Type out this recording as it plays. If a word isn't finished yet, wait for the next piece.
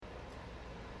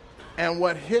And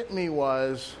what hit me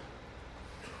was,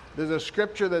 there's a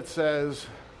scripture that says,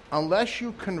 unless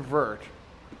you convert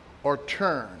or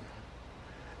turn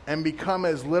and become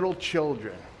as little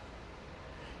children,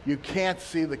 you can't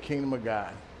see the kingdom of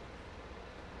God.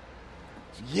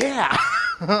 Yeah,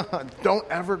 don't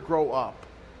ever grow up.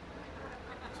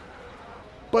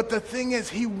 But the thing is,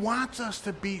 he wants us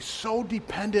to be so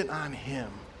dependent on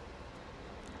him.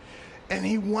 And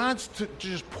he wants to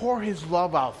just pour his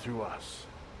love out through us.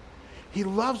 He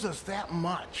loves us that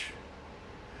much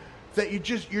that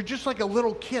you're just like a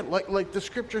little kid, like the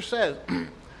scripture says.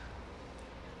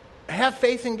 Have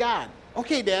faith in God.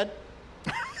 Okay, Dad.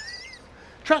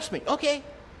 Trust me. Okay.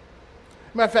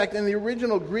 Matter of fact, in the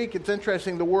original Greek, it's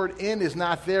interesting, the word in is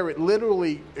not there. It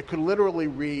could literally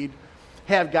read,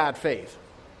 have God faith,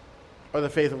 or the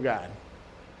faith of God.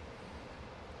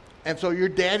 And so your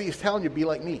daddy is telling you, be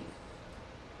like me.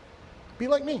 Be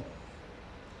like me.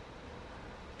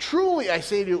 Truly, I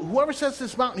say to you, whoever says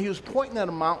this mountain, he was pointing at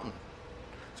a mountain.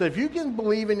 So if you can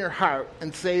believe in your heart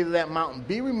and say to that mountain,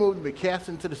 be removed and be cast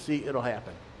into the sea, it'll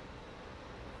happen.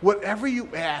 Whatever you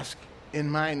ask in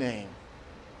my name,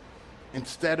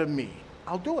 instead of me,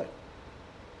 I'll do it.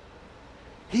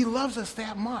 He loves us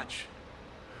that much.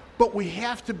 But we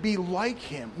have to be like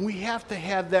him. We have to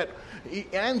have that. He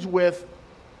ends with,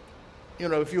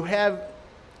 if you have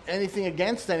anything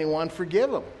against anyone, forgive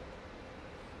them.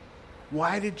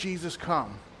 Why did Jesus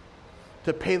come?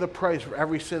 To pay the price for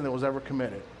every sin that was ever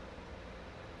committed.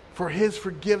 For his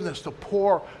forgiveness to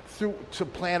pour through to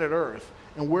planet Earth.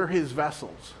 And we're his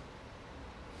vessels.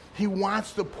 He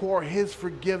wants to pour his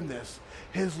forgiveness,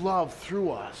 his love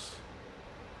through us.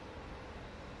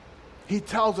 He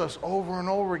tells us over and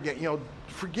over again,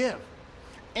 forgive.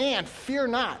 And fear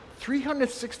not.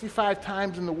 365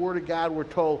 times in the Word of God we're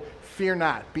told, fear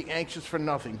not. Be anxious for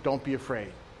nothing. Don't be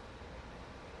afraid.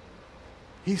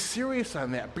 He's serious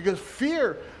on that because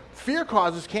fear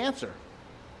causes cancer.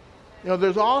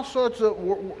 There's all sorts of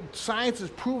science has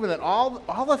proven that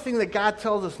all the things that God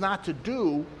tells us not to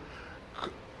do,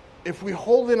 if we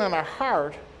hold it in our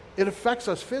heart, it affects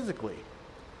us physically.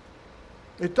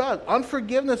 It does.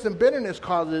 Unforgiveness and bitterness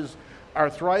causes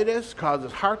arthritis,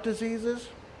 causes heart diseases.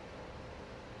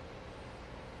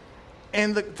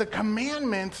 And the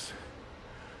commandments,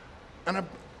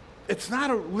 it's not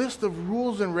a list of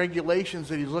rules and regulations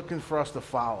that he's looking for us to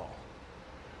follow.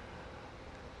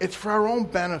 It's for our own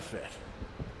benefit.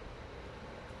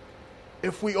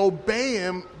 If we obey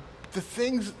him,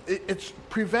 it's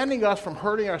preventing us from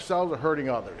hurting ourselves or hurting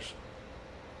others.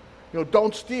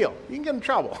 Don't steal. You can get in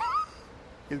trouble.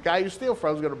 The guy you steal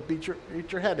from is going to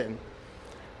beat your head in.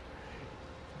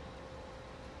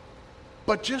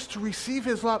 But just to receive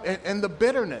his love and the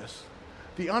bitterness,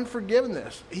 the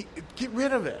unforgiveness, get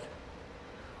rid of it.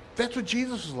 That's what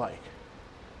Jesus was like.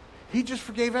 He just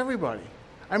forgave everybody.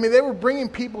 They were bringing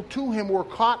people to him who were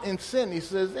caught in sin. He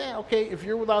says, okay, if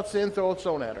you're without sin, throw a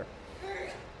stone at her.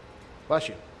 Bless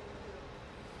you.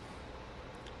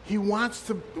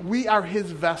 We are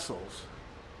his vessels.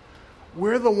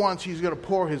 We're the ones he's going to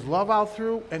pour his love out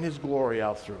through and his glory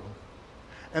out through.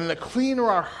 And the cleaner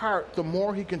our heart, the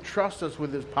more he can trust us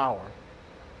with his power.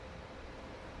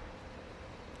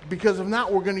 Because if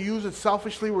not, we're going to use it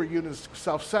selfishly, we're using it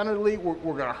self-centeredly, we're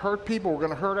going to hurt people, we're going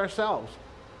to hurt ourselves.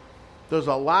 There's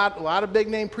a lot of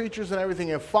big-name preachers and everything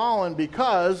have fallen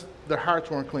because their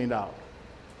hearts weren't cleaned out.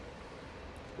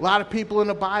 A lot of people in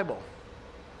the Bible.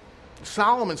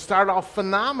 Solomon started off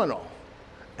phenomenal,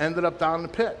 ended up down in the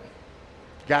pit.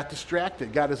 Got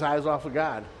distracted, got his eyes off of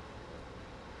God.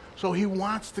 So he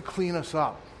wants to clean us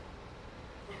up.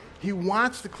 He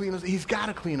wants to clean us. He's got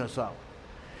to clean us up.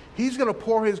 He's going to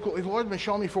pour his glory. The Lord's been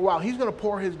showing me for a while. He's going to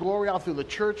pour his glory out through the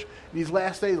church these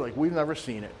last days like we've never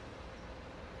seen it.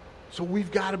 So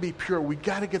we've got to be pure. We've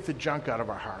got to get the junk out of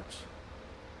our hearts.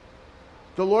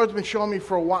 The Lord's been showing me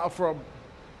for a while, for a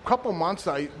couple months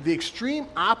now, the extreme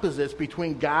opposites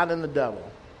between God and the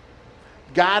devil.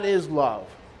 God is love.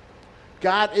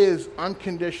 God is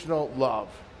unconditional love.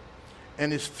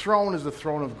 And his throne is the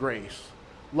throne of grace.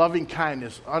 Loving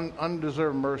kindness,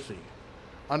 undeserved mercy,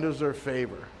 undeserved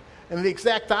favor. And the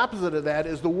exact opposite of that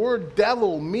is the word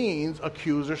devil means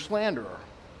accuser, slanderer.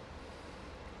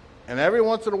 And every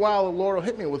once in a while, the Lord will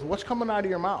hit me with, what's coming out of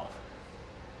your mouth?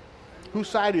 Whose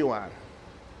side are you on?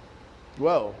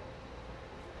 Whoa.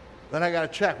 Then I got to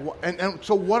check. And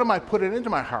so what am I putting into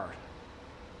my heart?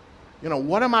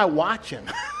 What am I watching?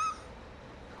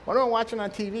 What am I watching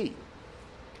on TV?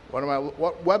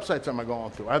 What websites am I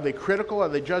going through? Are they critical? Are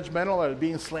they judgmental? Are they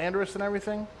being slanderous and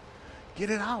everything? Get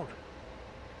it out.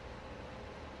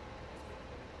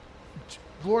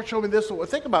 The Lord showed me this.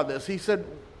 Think about this. He said,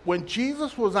 when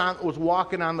Jesus was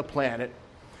walking on the planet,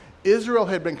 Israel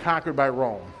had been conquered by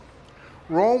Rome.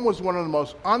 Rome was one of the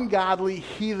most ungodly,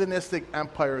 heathenistic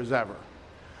empires ever.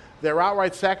 They were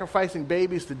outright sacrificing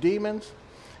babies to demons.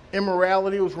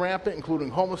 Immorality was rampant, including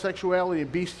homosexuality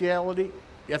and bestiality,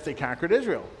 yet they conquered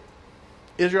Israel.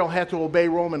 Israel had to obey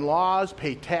Roman laws,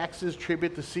 pay taxes,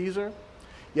 tribute to Caesar.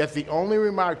 Yet the only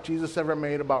remark Jesus ever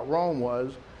made about Rome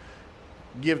was,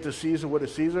 give to Caesar what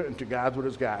is Caesar and to God what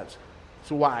is God's.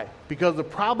 So why? Because the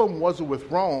problem wasn't with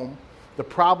Rome, the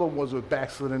problem was with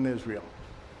backslidden Israel.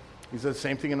 He said the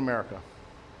same thing in America.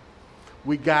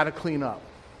 We got to clean up.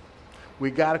 We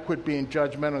got to quit being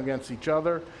judgmental against each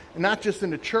other. And not just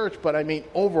in the church, but I mean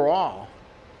overall.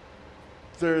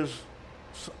 There's,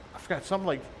 I forgot, something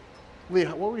like, Lee,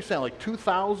 what were you saying, like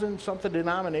 2,000 something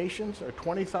denominations or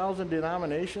 20,000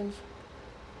 denominations?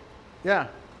 Yeah.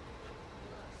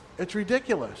 It's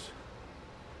ridiculous.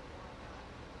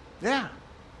 Yeah.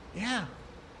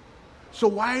 So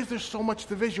why is there so much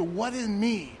division? What in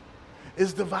me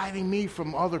is dividing me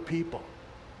from other people?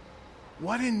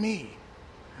 What in me?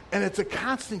 And it's a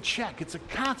constant check. It's a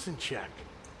constant check.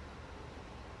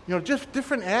 You know, just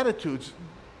different attitudes.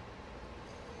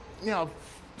 You know,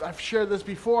 I've shared this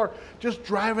before, just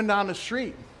driving down the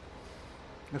street.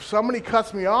 If somebody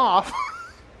cuts me off,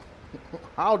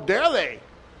 how dare they?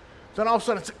 Then all of a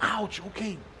sudden it's like, ouch,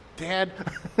 okay, Dad.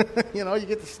 You know, you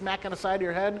get the smack on the side of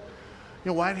your head.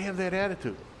 You know, why do you have that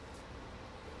attitude?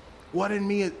 What in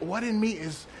me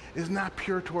is not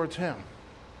pure towards him?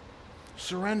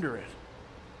 Surrender it.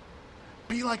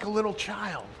 Be like a little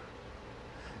child.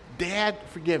 Dad,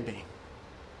 forgive me.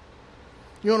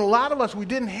 You know, and a lot of us, we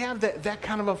didn't have that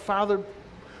kind of a father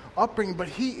upbringing, but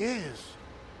he is.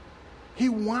 He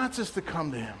wants us to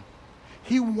come to him.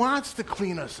 He wants to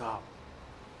clean us up.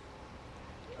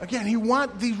 Again,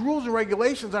 these rules and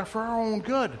regulations are for our own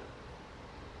good.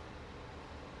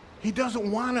 He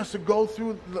doesn't want us to go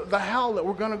through the hell that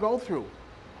we're going to go through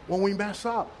when we mess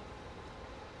up.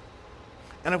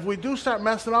 And if we do start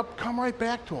messing up, come right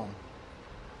back to him.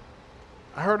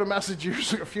 I heard a message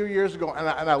a few years ago, and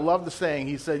I love the saying.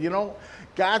 He said, you know,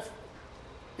 God,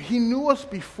 he knew us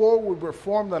before we were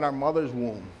formed in our mother's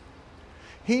womb.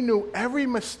 He knew every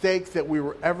mistake that we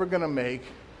were ever going to make,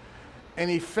 and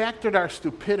he factored our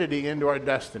stupidity into our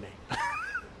destiny.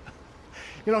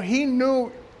 You know, he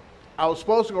knew I was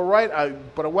supposed to go right,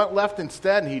 but I went left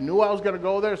instead, and he knew I was going to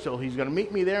go there, so he's going to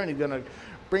meet me there, and he's going to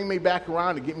bring me back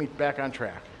around to get me back on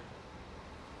track.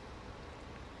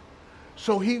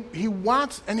 So he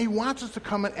wants us to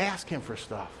come and ask him for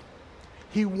stuff.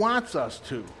 He wants us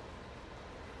to.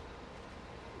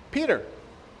 Peter.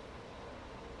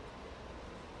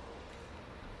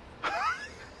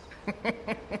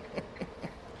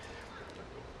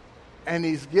 And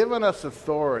he's given us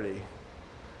authority.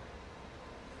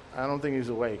 I don't think he's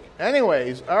awake.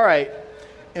 Anyways, all right.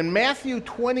 In Matthew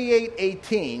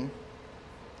 28:18,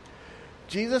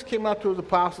 Jesus came up to his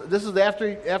apostles. This is after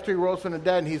he rose from the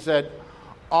dead, and he said,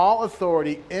 all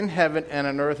authority in heaven and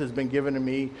on earth has been given to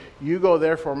me. You go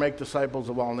therefore make disciples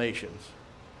of all nations.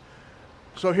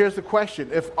 So here's the question.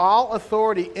 If all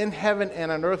authority in heaven and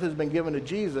on earth has been given to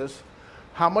Jesus,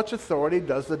 how much authority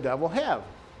does the devil have?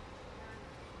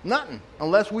 Nothing,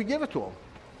 unless we give it to him.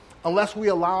 Unless we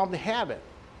allow him to have it.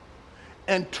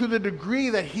 And to the degree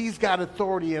that he's got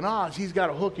authority in us, he's got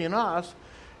a hook in us,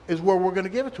 is where we're going to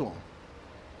give it to him.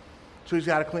 So he's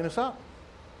got to clean us up.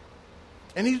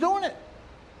 And he's doing it.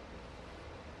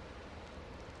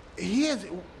 He is.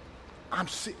 I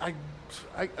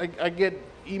get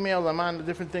emails. I'm on the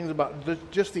different things about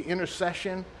just the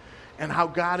intercession and how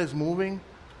God is moving.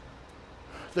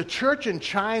 The church in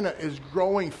China is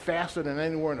growing faster than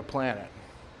anywhere on the planet.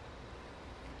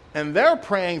 And they're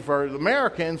praying for the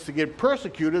Americans to get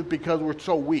persecuted because we're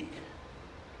so weak.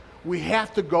 We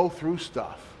have to go through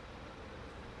stuff.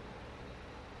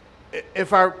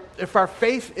 If our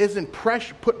faith isn't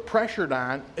pressured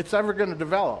on, it's ever going to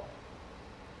develop.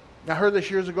 I heard this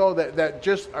years ago that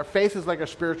just our faith is like our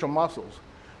spiritual muscles.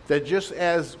 That just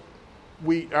as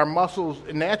our muscles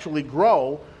naturally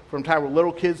grow from the time we're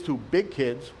little kids to big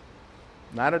kids,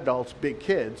 not adults, big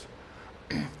kids,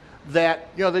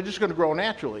 that they're just going to grow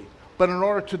naturally. But in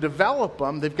order to develop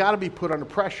them, they've got to be put under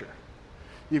pressure.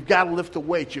 You've got to lift the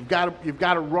weights. You've got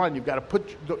to run. You've got to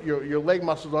put your leg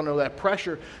muscles under that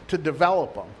pressure to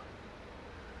develop them.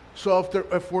 So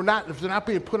if they're not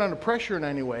being put under pressure in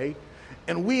any way,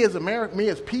 and me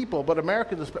as people, but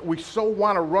Americans, we so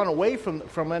want to run away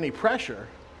from any pressure.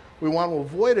 We want to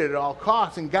avoid it at all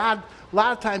costs. And God, a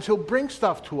lot of times, he'll bring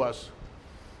stuff to us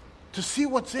to see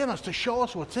what's in us, to show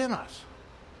us what's in us.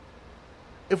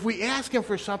 If we ask him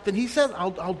for something, he says,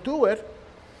 I'll do it.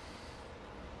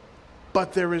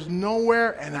 But there is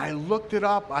nowhere, and I looked it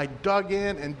up, I dug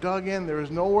in and dug in, there is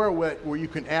nowhere where you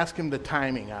can ask him the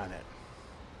timing on it.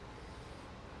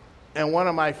 And one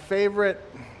of my favorite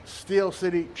Steel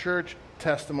City Church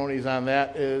testimonies on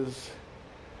that is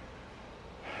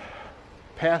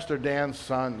Pastor Dan's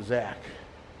son, Zach.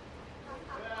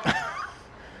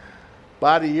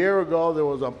 About a year ago, there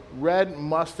was a red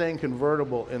Mustang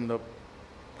convertible in the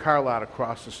car lot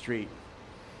across the street.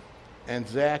 And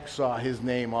Zach saw his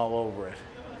name all over it.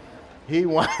 He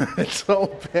wanted it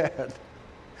so bad.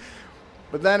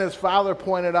 But then his father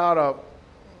pointed out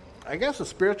a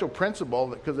spiritual principle,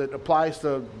 because it applies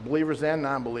to believers and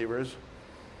non-believers.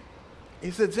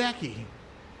 He said, Zachy,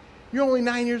 you're only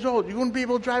 9 years old. You wouldn't be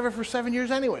able to drive it for 7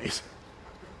 years anyways.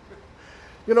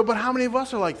 But how many of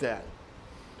us are like that?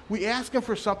 We ask him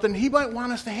for something, he might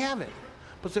want us to have it.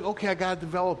 But it's like, okay, I got to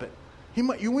develop it.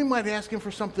 We might ask him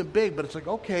for something big, but it's like,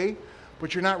 okay,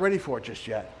 but you're not ready for it just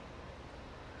yet.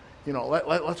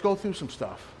 Let's go through some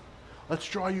stuff. Let's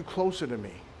draw you closer to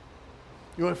me.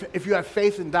 If you have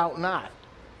faith and doubt not.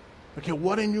 Okay,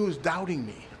 what in you is doubting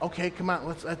me? Okay, come on,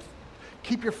 let's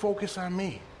keep your focus on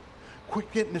me. Quit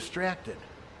getting distracted.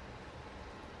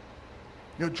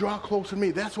 Draw close to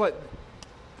me. That's what,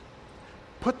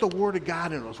 put the Word of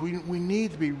God in us. We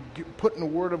need to be putting the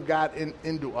Word of God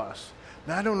into us.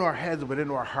 Not into our heads, but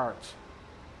into our hearts.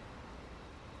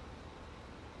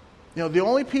 The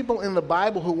only people in the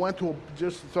Bible who went to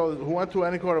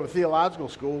any kind of a theological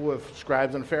school were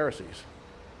scribes and Pharisees.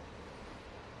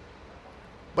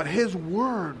 But his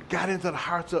word got into the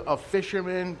hearts of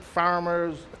fishermen,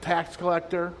 farmers, tax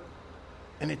collector,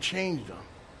 and it changed them.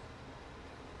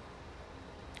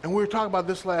 And we were talking about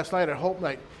this last night at Hope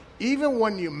Night. Even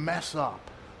when you mess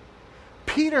up,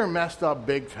 Peter messed up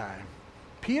big time.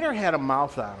 Peter had a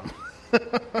mouth on him.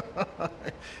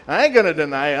 I ain't going to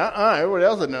deny you. Everybody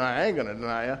else will deny. I ain't going to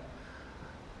deny you.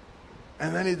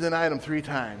 And then he denied him 3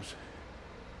 times.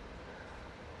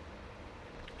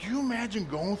 Do you imagine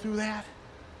going through that?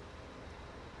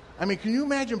 I mean, can you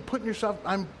imagine putting yourself,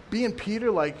 I'm being Peter,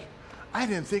 like, I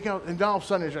didn't think I was, and all of a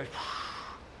sudden it's like,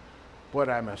 boy,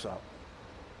 did I mess up.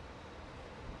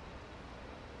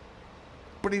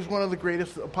 But he's one of the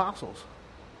greatest apostles.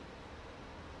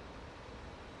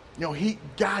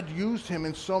 God used him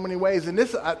in so many ways. And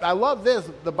this, I love this.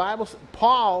 The Bible,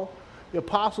 the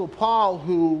Apostle Paul,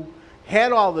 who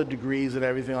had all the degrees and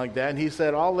everything like that, and he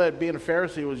said all that being a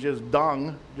Pharisee was just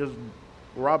dung, just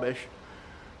rubbish,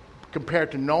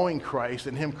 compared to knowing Christ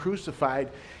and him crucified.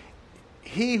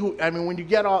 When you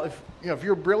get all, if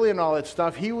you're brilliant and all that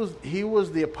stuff, he was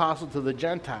the apostle to the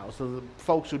Gentiles, to the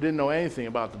folks who didn't know anything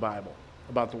about the Bible,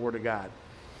 about the Word of God.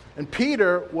 And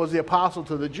Peter was the apostle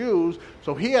to the Jews,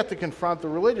 so he had to confront the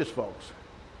religious folks.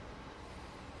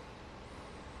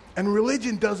 And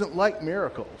religion doesn't like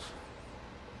miracles.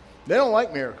 They don't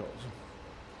like miracles.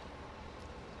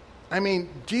 I mean,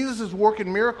 Jesus is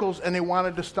working miracles, and they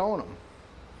wanted to stone him.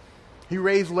 He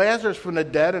raised Lazarus from the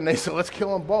dead, and they said, let's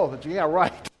kill them both. Said, yeah,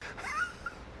 right.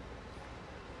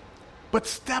 But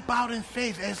step out in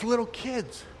faith as little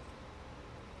kids.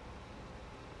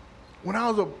 When I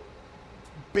was a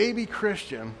baby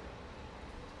Christian,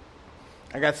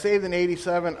 I got saved in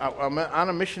 87. I'm on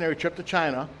a missionary trip to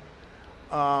China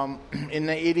in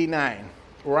 89.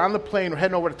 We're on the plane. We're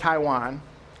heading over to Taiwan.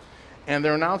 And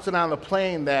they're announcing on the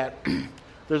plane that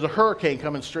there's a hurricane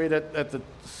coming straight at the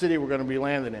city we're going to be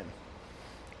landing in.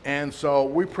 And so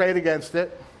we prayed against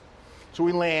it. So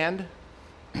we land.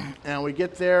 And we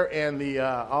get there, and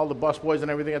all the bus boys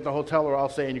and everything at the hotel are all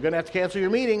saying, you're going to have to cancel your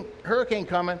meeting. Hurricane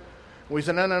coming. We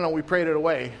said, no, we prayed it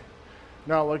away.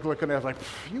 Now looking at us like,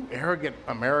 you arrogant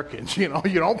Americans, you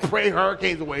don't pray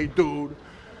hurricanes away, dude.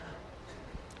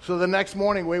 So the next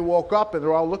morning we woke up and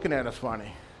they're all looking at us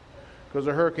funny because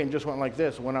the hurricane just went like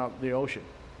this, went out the ocean,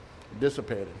 it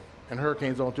dissipated. And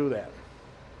hurricanes don't do that.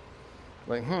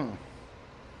 Like,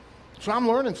 So I'm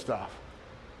learning stuff.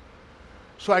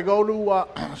 So I go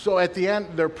to, so at the end,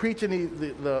 they're preaching,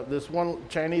 this one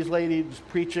Chinese lady is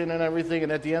preaching and everything,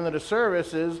 and at the end of the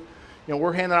service is,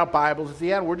 we're handing out Bibles. At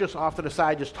the end, we're just off to the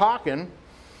side just talking.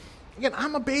 Again,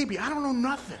 I'm a baby. I don't know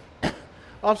nothing.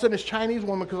 All of a sudden, this Chinese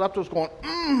woman comes up to us going,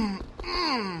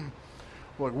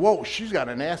 We're like, whoa, she's got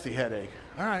a nasty headache.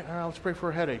 All right, let's pray for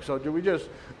her headache. So do we just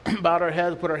bow our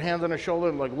heads, put our hands on her shoulder,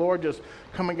 and like, Lord, just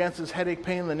come against this headache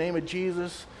pain in the name of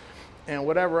Jesus, and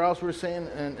whatever else we're saying.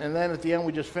 And then at the end,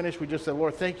 we just finished. We just said,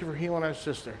 Lord, thank you for healing our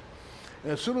sister.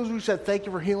 And as soon as we said thank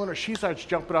you for healing her, she starts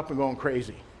jumping up and going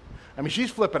crazy. I mean, she's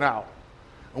flipping out.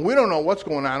 And we don't know what's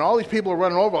going on. All these people are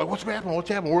running over like, what's happening? What's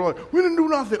happening? We're like, we didn't do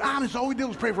nothing. Honest, all we did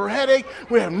was pray for her headache.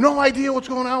 We have no idea what's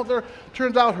going on with her.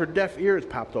 Turns out her deaf ears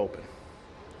popped open.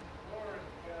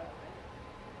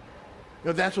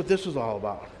 That's what this was all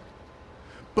about.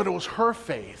 But it was her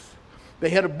faith. They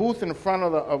had a booth in front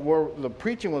of where the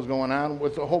preaching was going on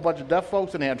with a whole bunch of deaf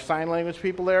folks, and they had sign language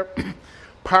people there.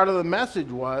 Part of the message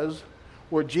was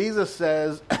where Jesus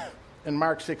says in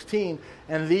Mark 16,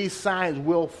 and these signs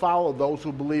will follow those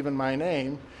who believe in my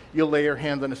name. You'll lay your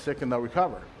hands on the sick and they'll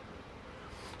recover.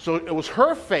 So it was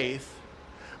her faith,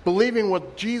 believing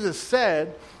what Jesus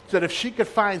said, that if she could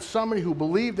find somebody who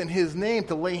believed in his name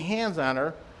to lay hands on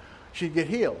her, she'd get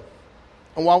healed.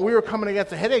 And while we were coming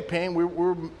against the headache pain, we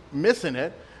were missing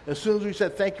it. As soon as we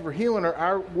said, thank you for healing her,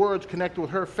 our words connected with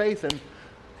her faith and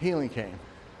healing came.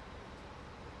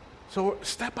 So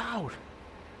step out.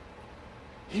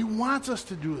 He wants us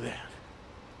to do that.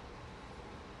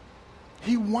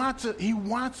 He wants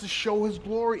to show his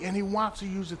glory, and he wants to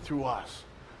use it through us.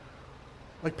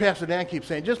 Like Pastor Dan keeps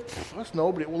saying, just, that's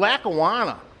nobody.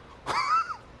 Lackawanna.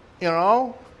 You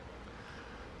know?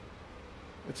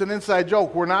 It's an inside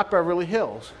joke. We're not Beverly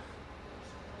Hills.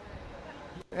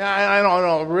 Yeah, I don't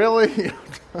know. Really?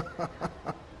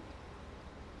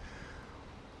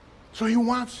 So he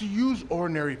wants to use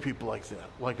ordinary people like that,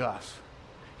 like us.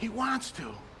 He wants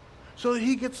to, so that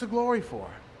he gets the glory for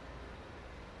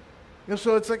it.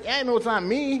 So it's like, no, it's not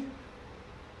me.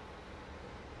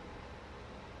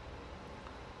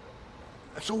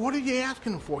 So what are you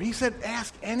asking him for? He said,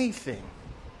 ask anything.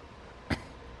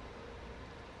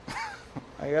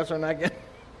 I guess we're not getting...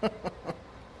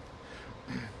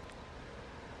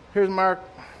 Here's Mark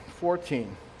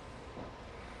 14.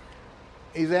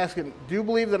 He's asking, do you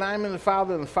believe that I'm in the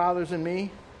Father and the Father's in me?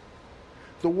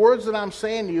 The words that I'm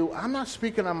saying to you, I'm not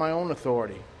speaking on my own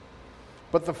authority.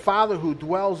 But the Father who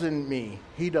dwells in me,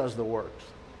 he does the works.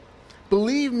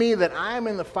 Believe me that I am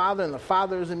in the Father and the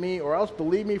Father is in me, or else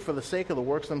believe me for the sake of the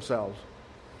works themselves.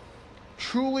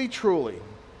 Truly, truly,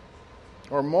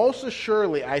 or most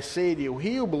assuredly, I say to you,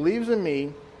 he who believes in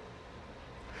me,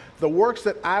 the works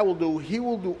that I will do, he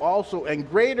will do also, and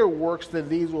greater works than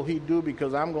these will he do,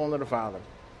 because I'm going to the Father.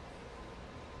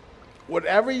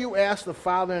 Whatever you ask the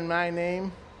Father in my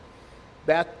name,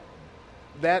 that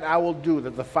I will do,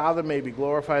 that the Father may be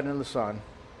glorified in the Son.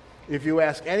 If you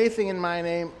ask anything in my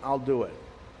name, I'll do it.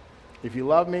 If you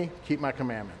love me, keep my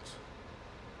commandments.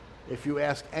 If you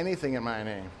ask anything in my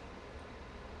name,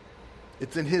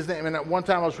 it's in his name. And at one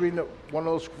time I was reading one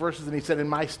of those verses, and he said, in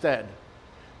my stead.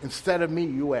 Instead of me,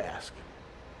 you ask.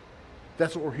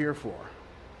 That's what we're here for.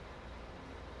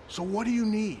 So what do you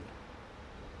need?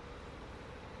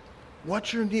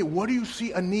 What's your need? What do you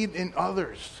see a need in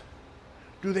others?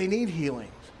 Do they need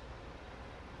healings?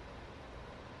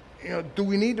 Do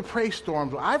we need to pray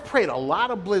storms? I've prayed a lot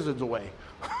of blizzards away.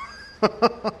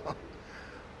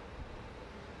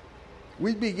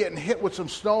 We'd be getting hit with some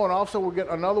snow, and all of a sudden we'll get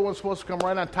another one supposed to come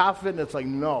right on top of it, and it's like,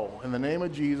 no. In the name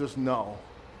of Jesus, no.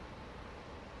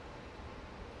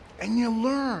 And you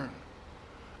learn.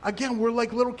 Again, we're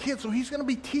like little kids, so he's going to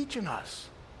be teaching us.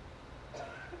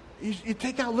 You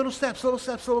take out little steps,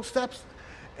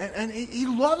 and he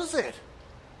loves it.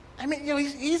 I mean,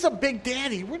 he's a big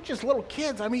daddy. We're just little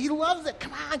kids. I mean, he loves it.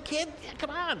 Come on, kid. Yeah, come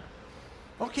on.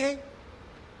 Okay.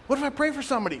 What if I pray for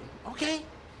somebody? Okay.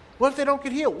 What if they don't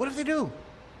get healed? What if they do?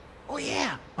 Oh,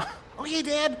 yeah. Okay,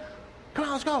 Dad. Come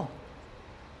on, let's go.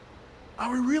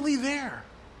 Are we really there?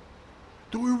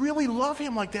 Do we really love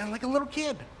him like that, like a little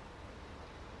kid?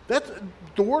 That's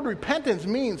the word repentance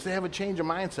means to have a change of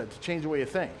mindset, to change the way you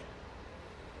think.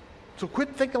 So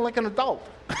quit thinking like an adult.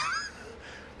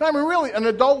 No, I mean, really, an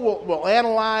adult will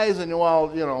analyze and,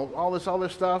 all this other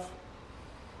stuff.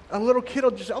 A little kid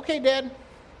will just say, okay, Dad.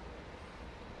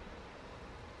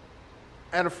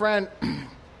 I had a friend,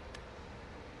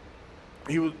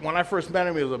 when I first met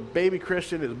him, he was a baby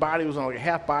Christian. His body was on like a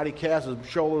half body cast. His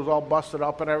shoulder was all busted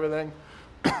up and everything.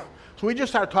 So we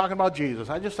just started talking about Jesus.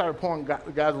 I just started pouring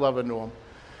God's love into him.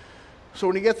 So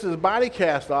when he gets his body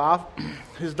cast off,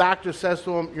 his doctor says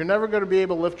to him, you're never going to be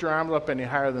able to lift your arms up any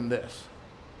higher than this.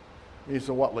 And he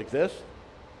said, what, like this?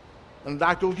 And the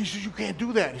doctor, he says, you can't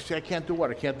do that. He said, I can't do what?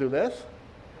 I can't do this?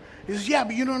 He says, yeah,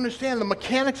 but you don't understand the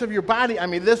mechanics of your body. I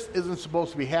mean, this isn't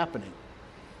supposed to be happening.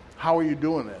 How are you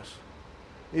doing this?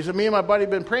 He said, me and my buddy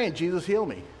have been praying. Jesus, heal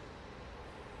me.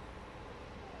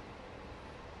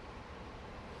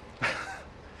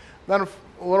 Then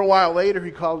a little while later,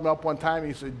 he called me up one time.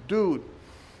 He said, dude,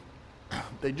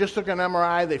 they just took an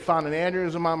MRI. They found an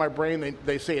aneurysm on my brain.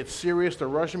 They say it's serious. They're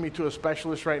rushing me to a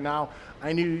specialist right now.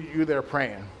 I need you there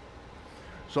praying.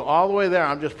 So all the way there,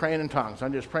 I'm just praying in tongues.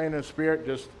 I'm just praying in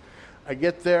spirit. I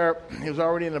get there. He was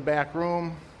already in the back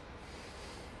room.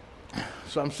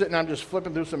 So I'm just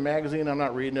flipping through some magazine. I'm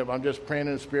not reading it, but I'm just praying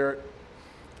in the spirit.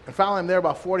 And finally, I'm there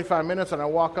about 45 minutes, and I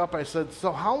walk up. I said,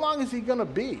 so how long is he going to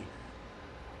be?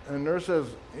 And the nurse says,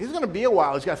 he's going to be a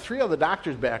while. He's got 3 other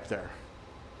doctors back there.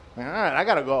 All right, I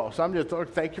got to go. So I'm just,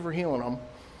 thank you for healing him.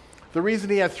 The reason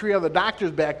he had 3 other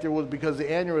doctors back there was because the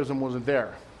aneurysm wasn't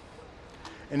there.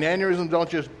 And the aneurysms don't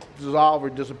just dissolve or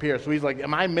disappear. So he's like,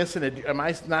 am I missing it? Am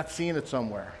I not seeing it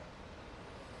somewhere?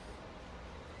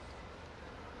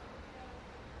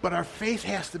 But our faith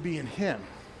has to be in him.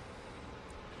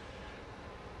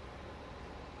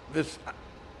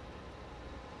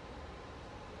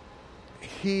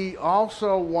 He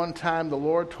also, one time, the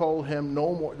Lord told him,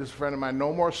 no more, this friend of mine,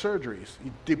 no more surgeries.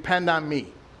 Depend on me.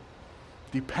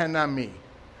 Depend on me,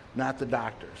 not the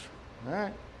doctors. All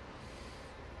right?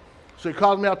 So he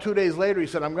called me out 2 days later. He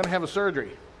said, I'm going to have a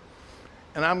surgery.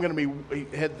 And I'm going to be,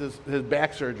 he had his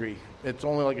back surgery. It's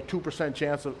only like a 2%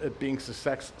 chance of it being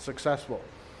successful.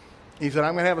 He said,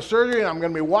 I'm going to have a surgery, and I'm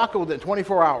going to be walking within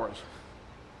 24 hours.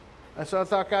 I said, I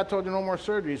thought God told you no more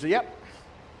surgery. He said, yep.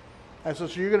 I said,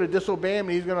 so you're going to disobey him,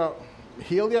 and he's going to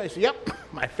heal you? He said, yep.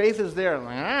 My faith is there. I'm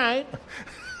like, all right.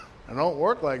 I don't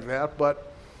work like that,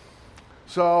 but...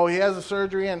 So he has the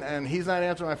surgery, and he's not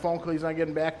answering my phone call. He's not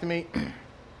getting back to me.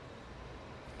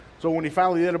 So when he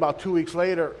finally did, about 2 weeks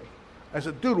later, I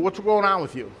said, dude, what's going on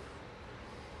with you?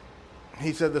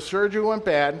 He said, the surgery went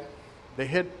bad. They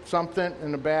hit something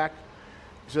in the back.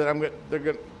 He said, I'm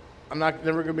not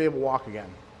never going to be able to walk again.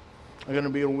 I'm going to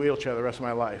be in a wheelchair the rest of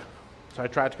my life. So I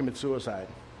tried to commit suicide.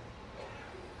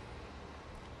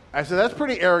 I said, that's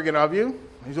pretty arrogant of you.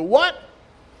 He said, what?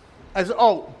 I said,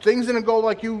 oh, things didn't go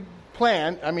like you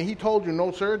planned. I mean, he told you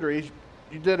no surgeries.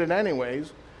 You did it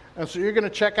anyways. And so you're going to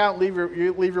check out and leave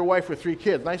your wife with 3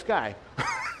 kids. Nice guy.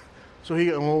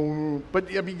 So but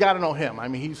you got to know him. I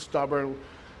mean, he's stubborn.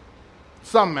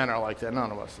 Some men are like that.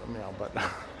 None of us, but.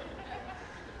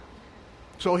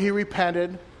 So he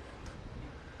repented.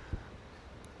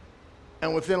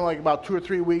 And within like about 2 or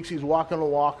 3 weeks, he's walking a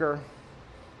walker.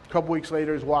 A couple weeks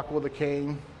later, he's walking with a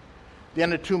cane. At the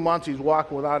end of 2 months, he's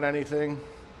walking without anything.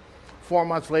 4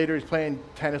 months later, he's playing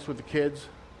tennis with the kids.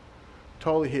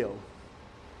 Totally healed.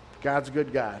 God's a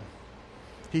good God.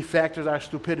 He factors our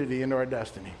stupidity into our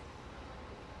destiny.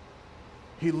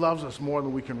 He loves us more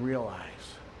than we can realize.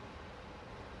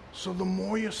 So the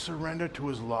more you surrender to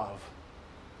his love,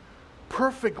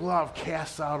 perfect love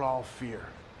casts out all fear.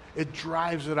 It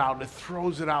drives it out. It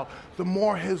throws it out. The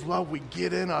more his love we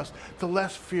get in us, the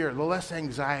less fear, the less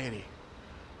anxiety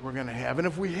we're going to have. And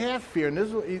if we have fear, and this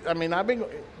is,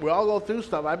 we all go through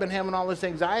stuff. I've been having all this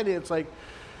anxiety. It's like,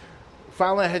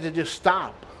 finally I had to just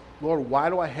stop. Lord, why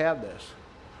do I have this?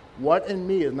 What in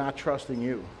me is not trusting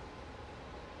you?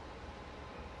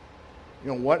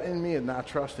 What in me is not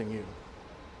trusting you?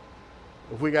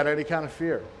 If we got any kind of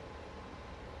fear,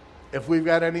 if we've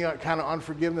got any kind of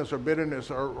unforgiveness or bitterness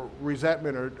or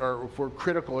resentment or if we're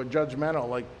critical or judgmental,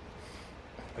 like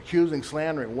accusing,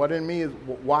 slandering, what in me is,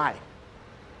 why?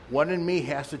 What in me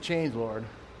has to change, Lord?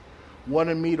 What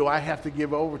in me do I have to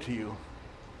give over to you?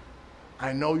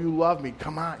 I know you love me.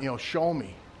 Come on, show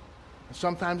me. And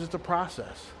sometimes it's a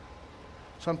process.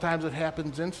 Sometimes it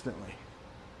happens instantly.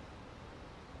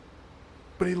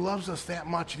 But he loves us that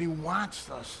much, and he wants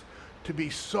us to be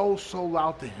so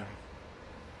loud to him.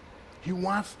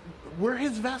 We're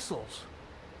his vessels.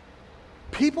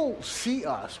 People see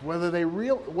us, whether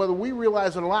we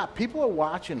realize it or not. People are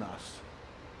watching us.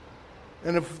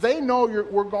 And if they know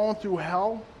we're going through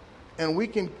hell, and we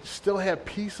can still have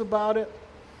peace about it,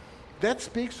 that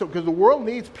speaks to, because the world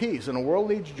needs peace, and the world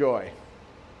needs joy.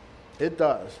 It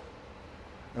does.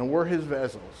 And we're his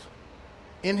vessels.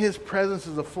 In his presence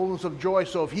is the fullness of joy.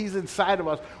 So if he's inside of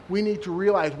us, we need to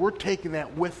realize we're taking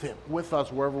that with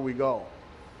us wherever we go.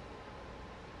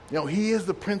 He is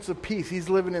the Prince of Peace. He's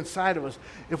living inside of us.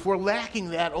 If we're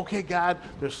lacking that, okay, God,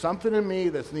 there's something in me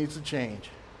that needs to change.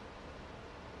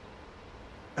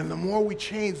 And the more we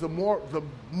change, the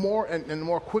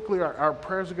more quickly our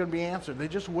prayers are going to be answered. They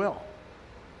just will.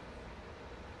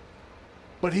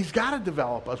 But he's got to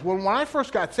develop us. When I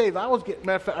first got saved,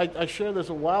 I shared this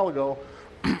a while ago.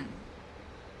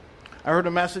 I heard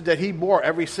a message that he bore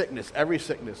every sickness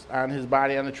on his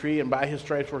body on the tree, and by his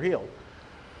stripes were healed.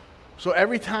 So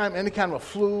every time any kind of a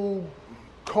flu,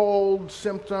 cold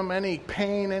symptom, any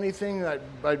pain, anything that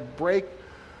I'd break,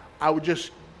 I would just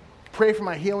pray for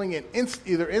my healing, and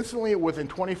either instantly or within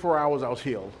 24 hours I was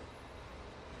healed.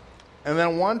 And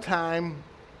then one time,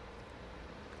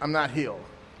 I'm not healed.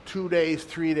 2 days,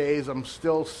 3 days, I'm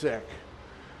still sick.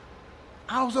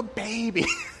 I was a baby.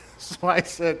 So I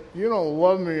said, you don't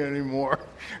love me anymore.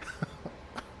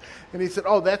 And he said,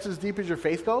 oh, that's as deep as your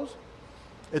faith goes?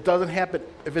 It doesn't happen.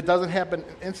 If it doesn't happen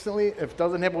instantly, if it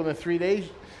doesn't happen within 3 days,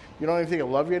 You don't even think I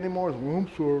love you anymore? Well, I'm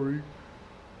sorry.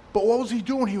 But what was he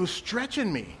doing? He was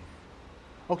stretching me.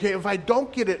 Okay, if I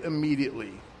don't get it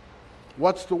immediately,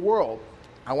 what's the world?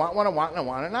 I want what I want, and I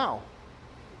want it now.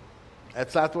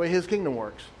 That's not the way his kingdom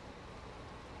works.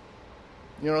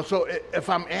 So if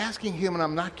I'm asking him and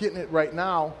I'm not getting it right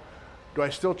now, do I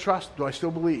still trust? Do I still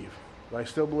believe? Do I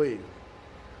still believe?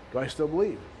 Do I still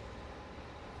believe?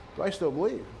 Do I still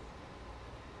believe?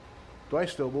 Do I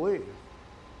still believe?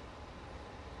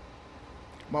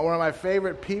 One of my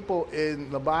favorite people in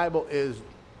the Bible is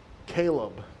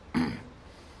Caleb.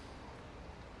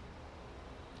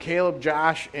 Caleb,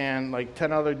 Josh, and like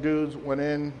 10 other dudes went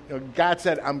in. God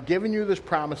said, I'm giving you this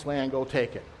promised land. Go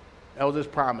take it. That was his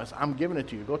promise. I'm giving it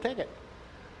to you. Go take it.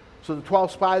 So the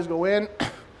 12 spies go in.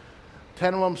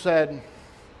 10 of them said,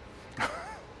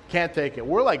 can't take it.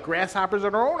 We're like grasshoppers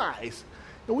in our own eyes.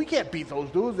 We can't beat those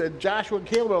dudes. And Joshua and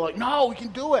Caleb are like, no, we can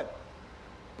do it.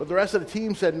 But the rest of the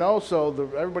team said no, so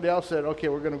everybody else said, okay,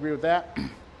 we're going to agree with that.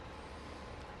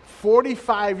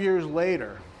 45 years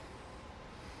later,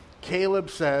 Caleb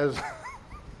says,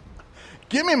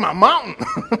 give me my mountain.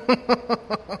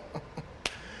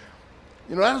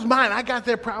 That was mine. I got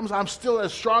their problems. I'm still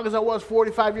as strong as I was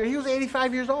 45 years. He was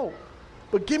 85 years old.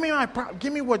 But give me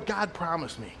what God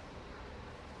promised me.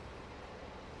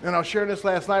 And I was sharing this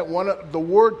last night. The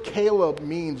word Caleb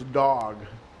means dog.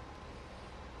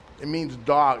 It means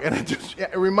dog. And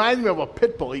it reminds me of a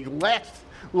pit bull. He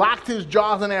locked his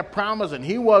jaws in that promise, and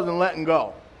he wasn't letting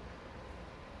go.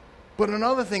 But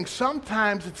another thing,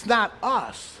 sometimes it's not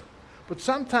us, but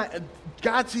sometimes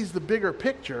God sees the bigger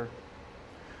picture.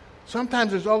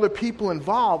 Sometimes there's other people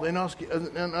involved in us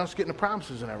getting the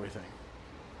promises and everything.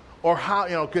 Or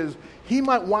how, because he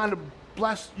might want to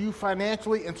bless you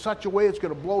financially in such a way it's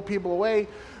going to blow people away,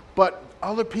 but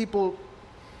other people,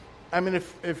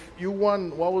 if you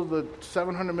won, what was the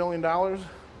 $700 million,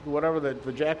 whatever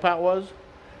the jackpot was,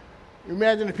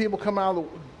 imagine if people come out of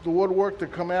the woodwork to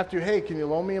come after you, hey, can you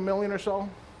loan me $1 million or so?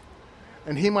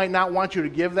 And he might not want you to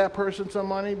give that person some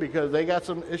money because they got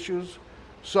some issues.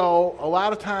 So a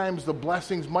lot of times the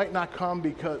blessings might not come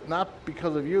not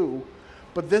because of you,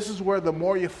 but this is where the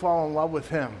more you fall in love with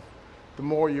him, the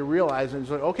more you realize, and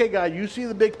it's like, okay, God, you see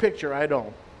the big picture, I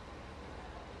don't.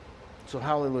 So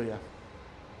hallelujah.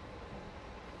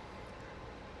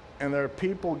 And there are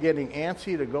people getting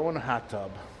antsy to go in a hot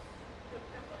tub.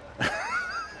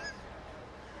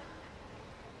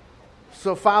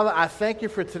 So, Father, I thank you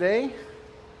for today.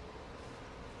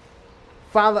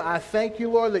 Father, I thank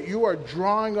you, Lord, that you are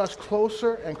drawing us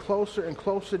closer and closer and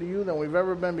closer to you than we've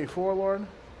ever been before, Lord.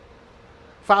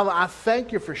 Father, I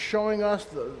thank you for showing us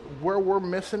where we're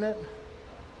missing it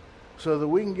so that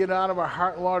we can get out of our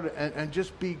heart, Lord, and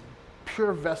just be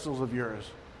pure vessels of yours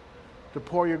to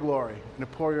pour your glory and to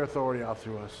pour your authority out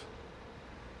through us.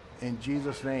 In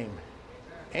Jesus' name,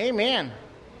 amen.